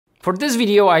For this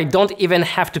video, I don't even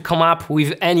have to come up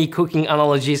with any cooking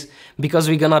analogies because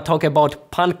we're gonna talk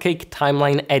about pancake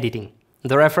timeline editing.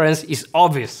 The reference is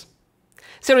obvious.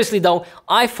 Seriously though,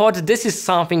 I thought this is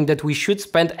something that we should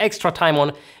spend extra time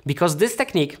on because this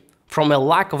technique, from a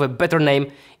lack of a better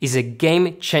name, is a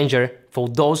game changer for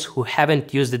those who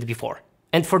haven't used it before.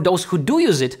 And for those who do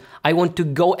use it, I want to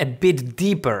go a bit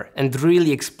deeper and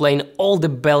really explain all the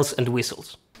bells and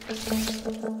whistles.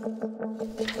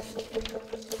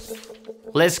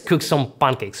 Let's cook some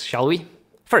pancakes, shall we?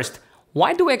 First,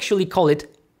 why do we actually call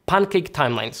it pancake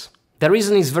timelines? The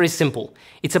reason is very simple.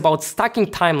 It's about stacking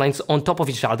timelines on top of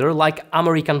each other like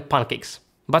American pancakes.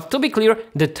 But to be clear,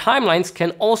 the timelines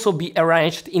can also be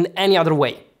arranged in any other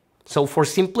way. So for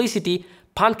simplicity,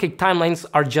 pancake timelines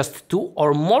are just two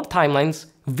or more timelines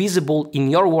visible in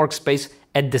your workspace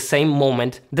at the same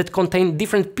moment that contain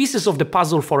different pieces of the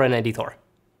puzzle for an editor.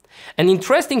 An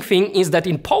interesting thing is that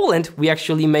in Poland we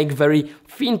actually make very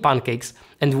thin pancakes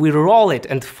and we roll it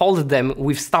and fold them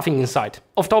with stuffing inside.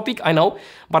 Off topic, I know,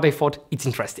 but I thought it's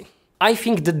interesting. I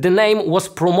think that the name was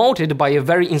promoted by a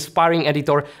very inspiring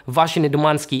editor, Wasilej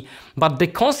Domanski, but the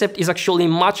concept is actually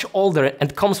much older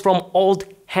and comes from old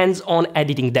hands-on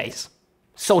editing days.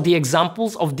 So the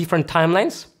examples of different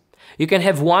timelines? You can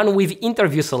have one with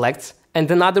interview selects and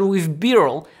another with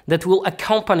b-roll that will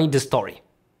accompany the story.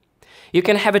 You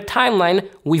can have a timeline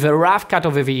with a rough cut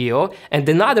of a video and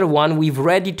another one with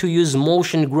ready-to-use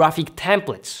motion graphic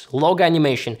templates, logo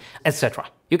animation, etc.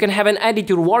 You can have an edit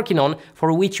you're working on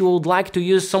for which you would like to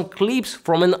use some clips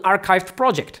from an archived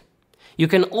project. You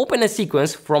can open a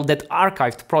sequence from that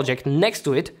archived project next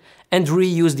to it and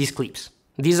reuse these clips.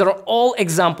 These are all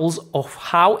examples of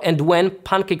how and when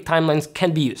pancake timelines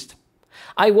can be used.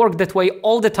 I work that way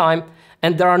all the time,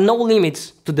 and there are no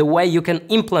limits to the way you can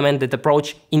implement that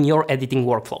approach in your editing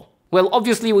workflow. Well,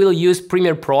 obviously we'll use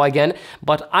Premiere Pro again,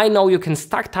 but I know you can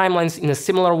stack timelines in a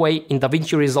similar way in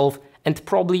DaVinci Resolve and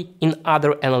probably in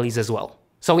other NLEs as well.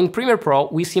 So in Premiere Pro,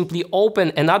 we simply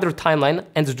open another timeline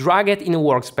and drag it in a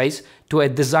workspace to a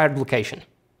desired location.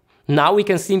 Now we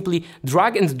can simply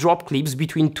drag and drop clips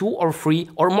between 2 or 3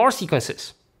 or more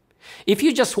sequences. If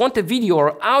you just want a video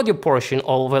or audio portion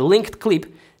of a linked clip,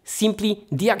 simply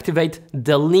deactivate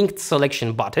the linked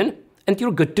selection button and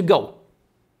you're good to go.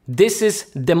 This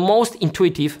is the most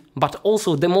intuitive but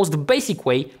also the most basic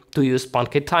way to use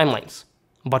pancake timelines.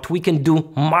 But we can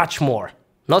do much more.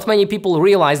 Not many people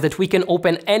realize that we can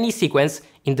open any sequence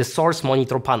in the source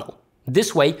monitor panel.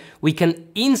 This way we can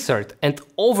insert and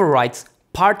overwrite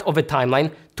part of a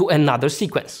timeline to another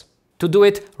sequence. To do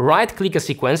it, right-click a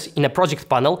sequence in a project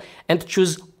panel and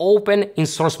choose Open in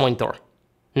Source Monitor.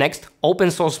 Next,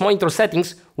 open Source Monitor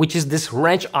Settings, which is this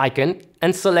wrench icon,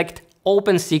 and select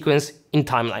Open Sequence in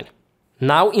Timeline.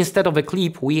 Now, instead of a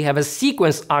clip, we have a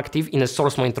sequence active in a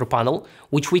Source Monitor panel,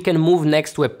 which we can move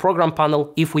next to a program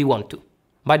panel if we want to.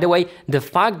 By the way, the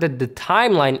fact that the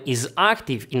timeline is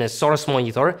active in a Source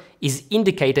Monitor is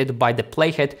indicated by the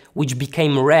playhead, which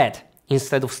became red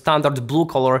instead of standard blue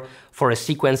color for a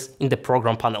sequence in the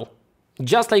program panel.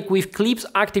 Just like with clips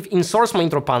active in Source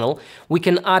Monitor panel, we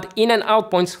can add in and out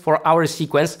points for our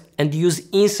sequence and use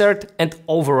insert and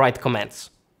overwrite commands.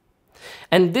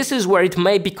 And this is where it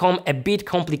may become a bit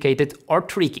complicated or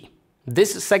tricky.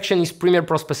 This section is Premiere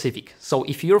Pro specific, so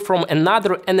if you're from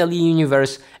another NLE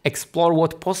universe, explore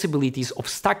what possibilities of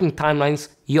stacking timelines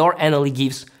your NLE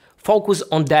gives, focus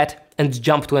on that and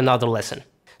jump to another lesson.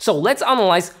 So let's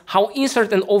analyze how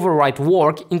insert and overwrite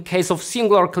work in case of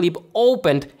singular clip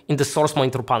opened in the Source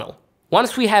Monitor panel.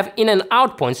 Once we have in and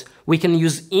out points, we can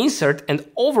use insert and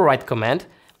overwrite command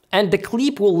and the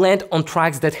clip will land on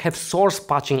tracks that have source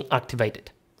patching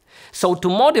activated. So to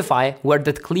modify where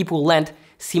that clip will land,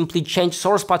 simply change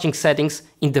source patching settings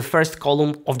in the first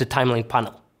column of the timeline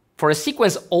panel. For a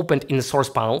sequence opened in the source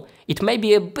panel, it may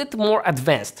be a bit more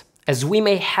advanced, as we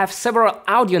may have several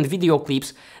audio and video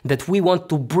clips that we want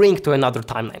to bring to another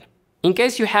timeline. In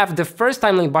case you have the first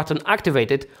timeline button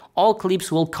activated, all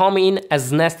clips will come in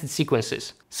as nested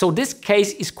sequences. So this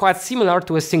case is quite similar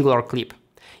to a singular clip.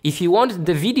 If you want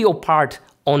the video part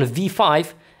on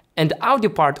V5 and audio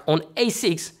part on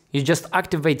A6, you just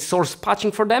activate source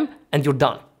patching for them and you're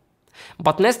done.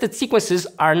 But nested sequences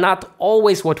are not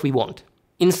always what we want.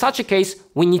 In such a case,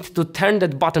 we need to turn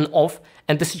that button off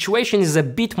and the situation is a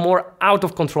bit more out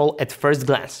of control at first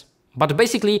glance. But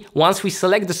basically, once we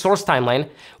select the source timeline,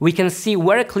 we can see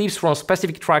where clips from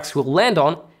specific tracks will land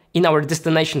on in our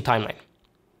destination timeline.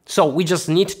 So we just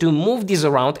need to move these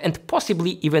around and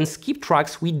possibly even skip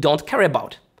tracks we don't care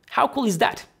about. How cool is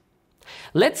that?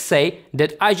 Let's say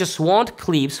that I just want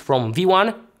clips from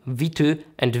V1, V2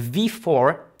 and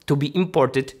V4 to be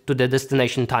imported to the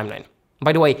destination timeline.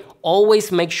 By the way,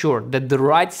 always make sure that the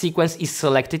right sequence is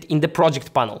selected in the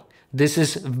project panel. This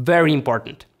is very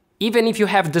important. Even if you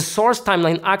have the source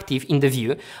timeline active in the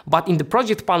view, but in the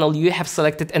project panel you have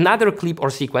selected another clip or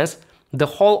sequence,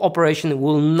 the whole operation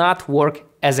will not work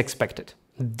as expected.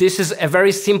 This is a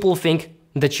very simple thing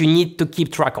that you need to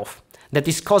keep track of, that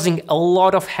is causing a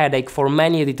lot of headache for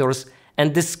many editors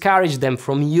and discourage them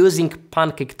from using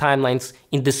Pancake timelines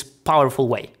in this powerful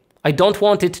way. I don't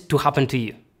want it to happen to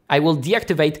you. I will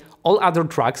deactivate all other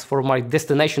tracks for my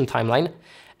destination timeline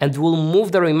and will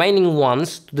move the remaining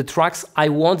ones to the tracks I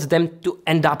want them to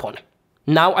end up on.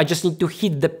 Now I just need to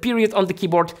hit the period on the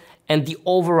keyboard and the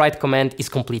overwrite command is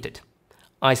completed.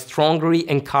 I strongly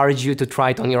encourage you to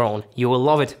try it on your own. You will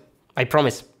love it, I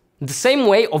promise. The same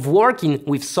way of working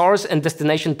with source and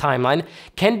destination timeline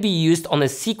can be used on a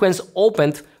sequence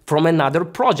opened from another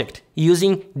project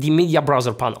using the media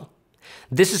browser panel.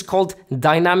 This is called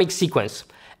dynamic sequence,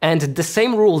 and the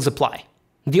same rules apply.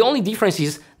 The only difference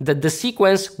is that the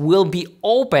sequence will be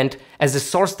opened as a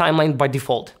source timeline by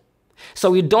default.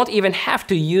 So you don't even have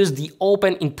to use the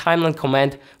open in timeline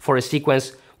command for a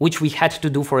sequence, which we had to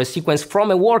do for a sequence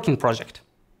from a working project.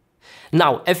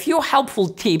 Now, a few helpful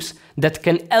tips that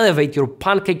can elevate your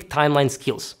Pancake timeline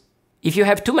skills. If you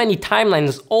have too many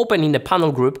timelines open in the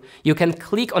panel group, you can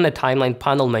click on the timeline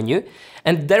panel menu,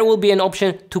 and there will be an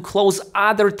option to close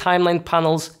other timeline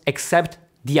panels except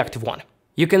the active one.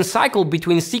 You can cycle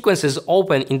between sequences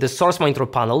open in the source monitor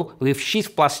panel with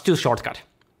Shift+2 shortcut.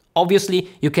 Obviously,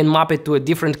 you can map it to a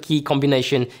different key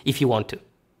combination if you want to.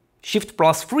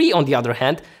 Shift+3, on the other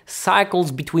hand,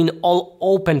 cycles between all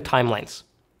open timelines.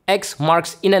 X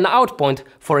marks in and out point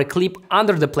for a clip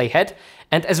under the playhead,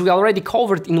 and as we already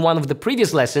covered in one of the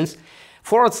previous lessons,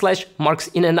 / marks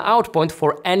in and out point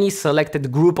for any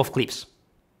selected group of clips.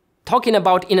 Talking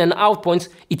about in and out points,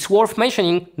 it's worth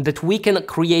mentioning that we can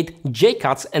create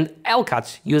J-cuts and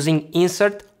L-cuts using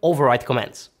insert overwrite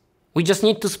commands. We just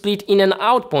need to split in and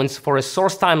out points for a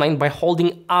source timeline by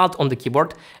holding Alt on the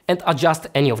keyboard and adjust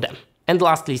any of them. And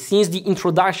lastly, since the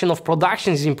introduction of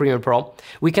productions in Premiere Pro,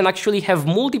 we can actually have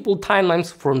multiple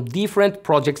timelines from different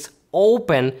projects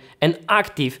open and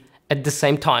active at the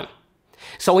same time.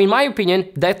 So in my opinion,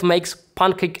 that makes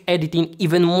Pancake editing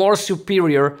even more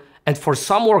superior, and for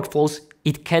some workflows,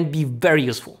 it can be very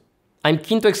useful. I'm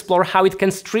keen to explore how it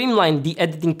can streamline the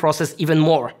editing process even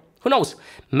more. Who knows,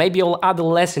 maybe I'll add a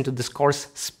lesson to this course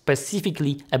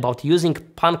specifically about using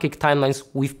Pancake timelines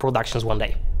with productions one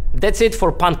day. That's it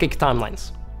for Pancake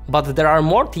timelines. But there are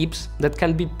more tips that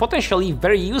can be potentially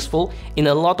very useful in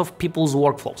a lot of people's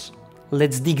workflows.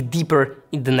 Let's dig deeper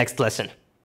in the next lesson.